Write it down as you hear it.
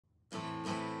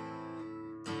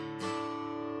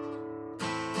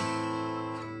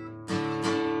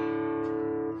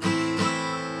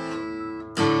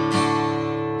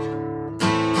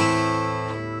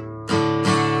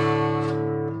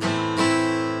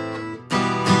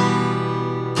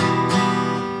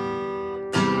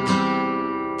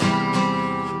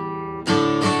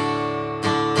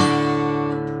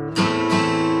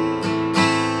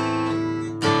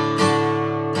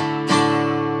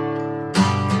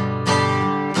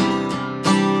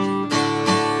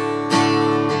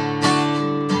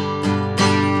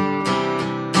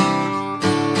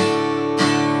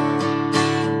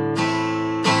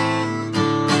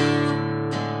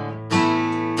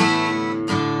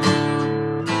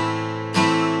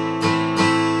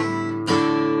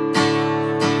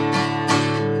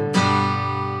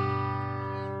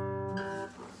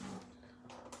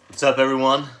What's up,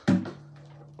 everyone?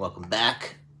 Welcome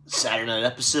back. Saturday night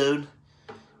episode.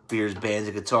 Beers, Bands,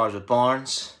 and Guitars with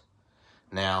Barnes.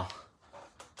 Now,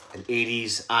 an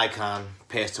 80s icon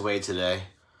passed away today,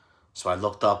 so I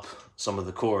looked up some of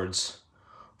the chords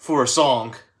for a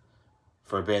song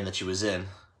for a band that she was in.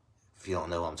 If you don't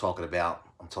know what I'm talking about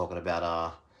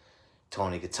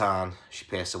Tawny Kitaen. She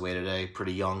passed away today,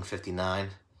 pretty young, 59.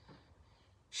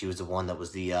 She was the one that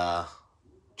was the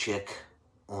chick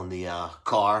on the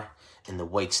car in the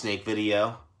White Snake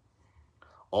video.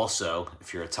 Also,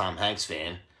 if you're a Tom Hanks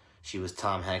fan, she was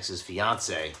Tom Hanks'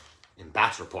 fiance in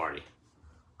Bachelor Party.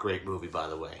 Great movie, by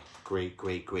the way.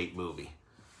 Great movie.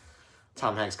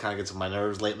 Tom Hanks kind of gets on my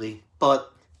nerves lately,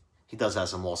 but he does have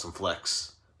some awesome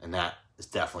flicks, and that is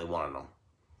definitely one of them.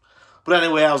 But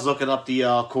anyway, I was looking up the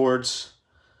chords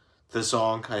to the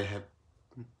song. I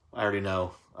already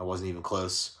know I wasn't even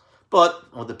close, but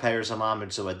I wanted to pay her some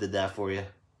homage, so I did that for you.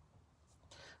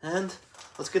 And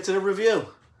let's get to the review.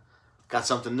 Got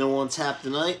something new on tap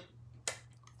tonight.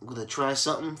 I'm going to try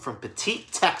something from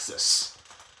Petite, Texas.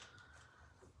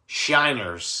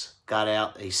 Shiners got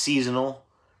out a seasonal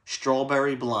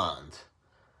strawberry blonde.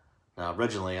 Now,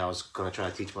 originally, I was going to try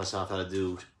to teach myself how to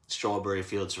do Strawberry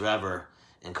Fields Forever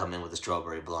and come in with a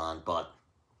strawberry blonde, but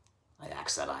I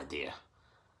axed that idea.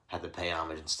 Had to pay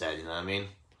homage instead, you know what I mean?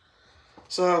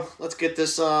 So, let's get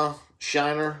this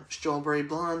Shiner strawberry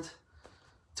blonde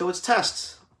to its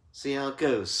test. See how it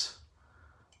goes.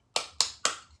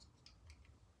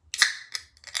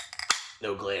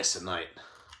 No glass tonight.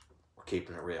 We're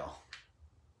keeping it real.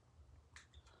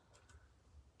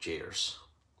 Cheers.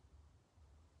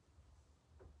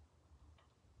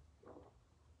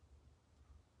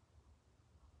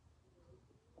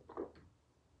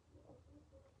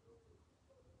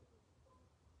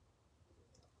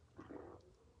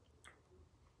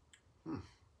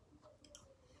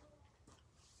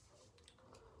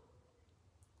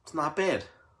 It's not bad.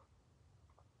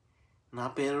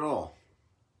 Not bad at all.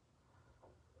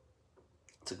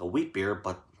 It's like a wheat beer,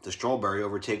 but the strawberry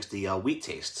overtakes the wheat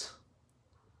taste.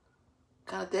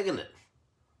 Kind of digging it.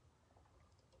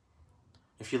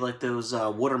 If you like those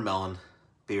watermelon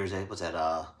beers, what's that?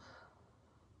 I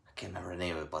can't remember the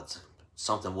name of it, but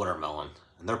something watermelon,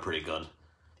 and they're pretty good.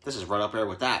 This is right up there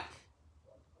with that.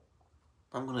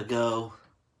 I'm gonna go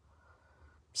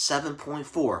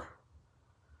 7.4.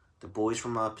 The boys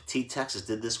from Petite, Texas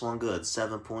did this one good.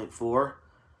 7.4 for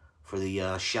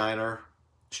the Shiner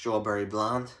Strawberry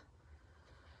Blonde.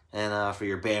 And for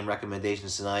your band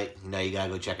recommendations tonight, you know you gotta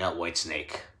go check out White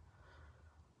Snake.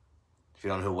 If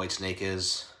you don't know who White Snake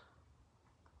is,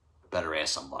 better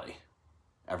ask somebody.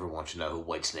 Everyone should know who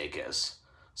White Snake is.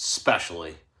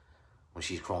 Especially when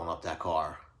she's crawling up that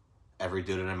car. Every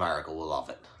dude in America will love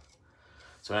it.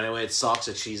 So anyway, it sucks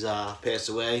that she's passed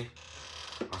away.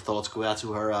 Our thoughts go out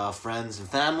to her friends and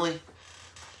family.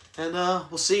 And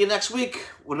we'll see you next week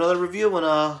with another review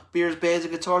on Beers, Bands,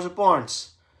 and Guitars with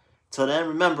Barnes. Till then,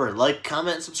 remember, like,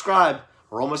 comment, and subscribe.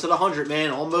 We're almost at 100,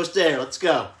 man. Almost there. Let's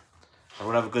go.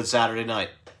 Everyone have a good Saturday night.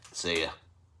 See ya.